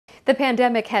The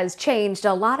pandemic has changed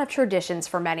a lot of traditions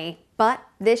for many, but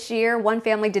this year, one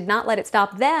family did not let it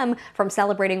stop them from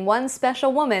celebrating one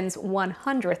special woman's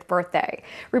 100th birthday.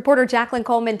 Reporter Jaclyn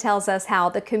Coleman tells us how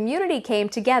the community came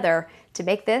together to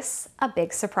make this a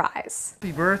big surprise.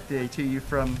 Happy birthday to you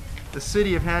from the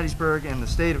city of Hattiesburg and the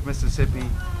state of Mississippi,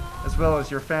 as well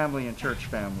as your family and church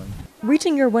family.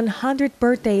 Reaching your 100th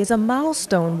birthday is a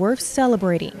milestone worth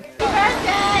celebrating.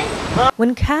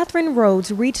 When Catherine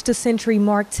Rhodes reached the century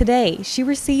mark today, she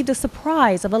received a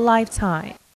surprise of a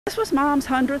lifetime. This was Mom's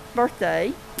 100th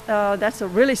birthday. That's a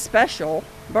really special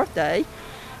birthday.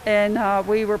 And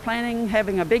we were planning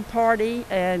having a big party,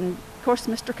 and of course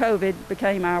Mr. COVID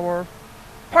became our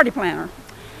party planner.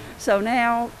 So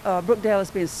now Brookdale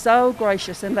has been so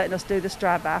gracious in letting us do this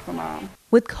drive-by for Mom.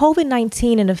 With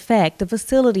COVID-19 in effect, the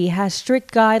facility has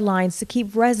strict guidelines to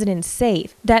keep residents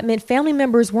safe. That meant family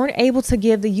members weren't able to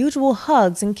give the usual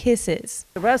hugs and kisses.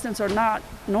 The residents are not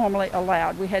normally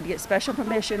allowed. We had to get special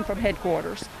permission from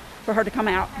headquarters for her to come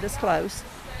out this close.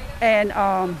 And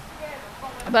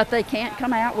but they can't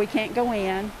come out, we can't go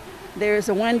in. There's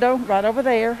a window right over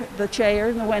there, the chair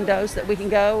and the windows, that we can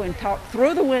go and talk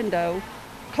through the window,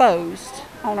 closed,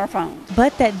 on our phones.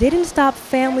 But that didn't stop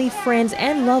family, friends,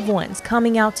 and loved ones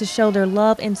coming out to show their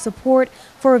love and support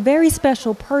for a very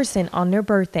special person on their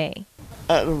birthday.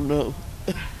 I don't know.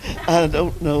 I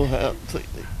don't know how.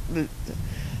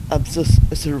 I'm just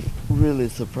really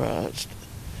surprised.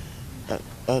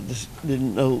 I just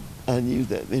didn't know I knew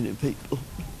that many people.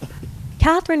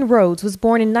 Catherine Rhodes was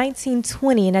born in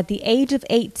 1920, and at the age of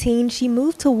 18, she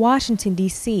moved to Washington,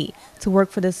 D.C. to work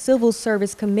for the Civil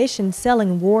Service Commission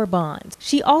selling war bonds.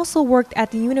 She also worked at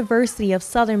the University of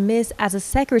Southern Miss as a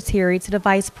secretary to the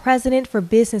Vice President for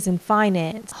Business and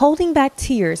Finance. Holding back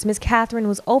tears, Miss Catherine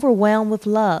was overwhelmed with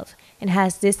love and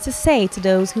has this to say to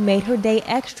those who made her day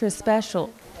extra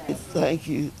special. Thank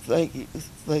you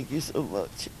so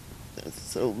much.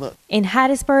 So much. In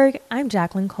Hattiesburg, I'm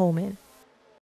Jaclyn Coleman.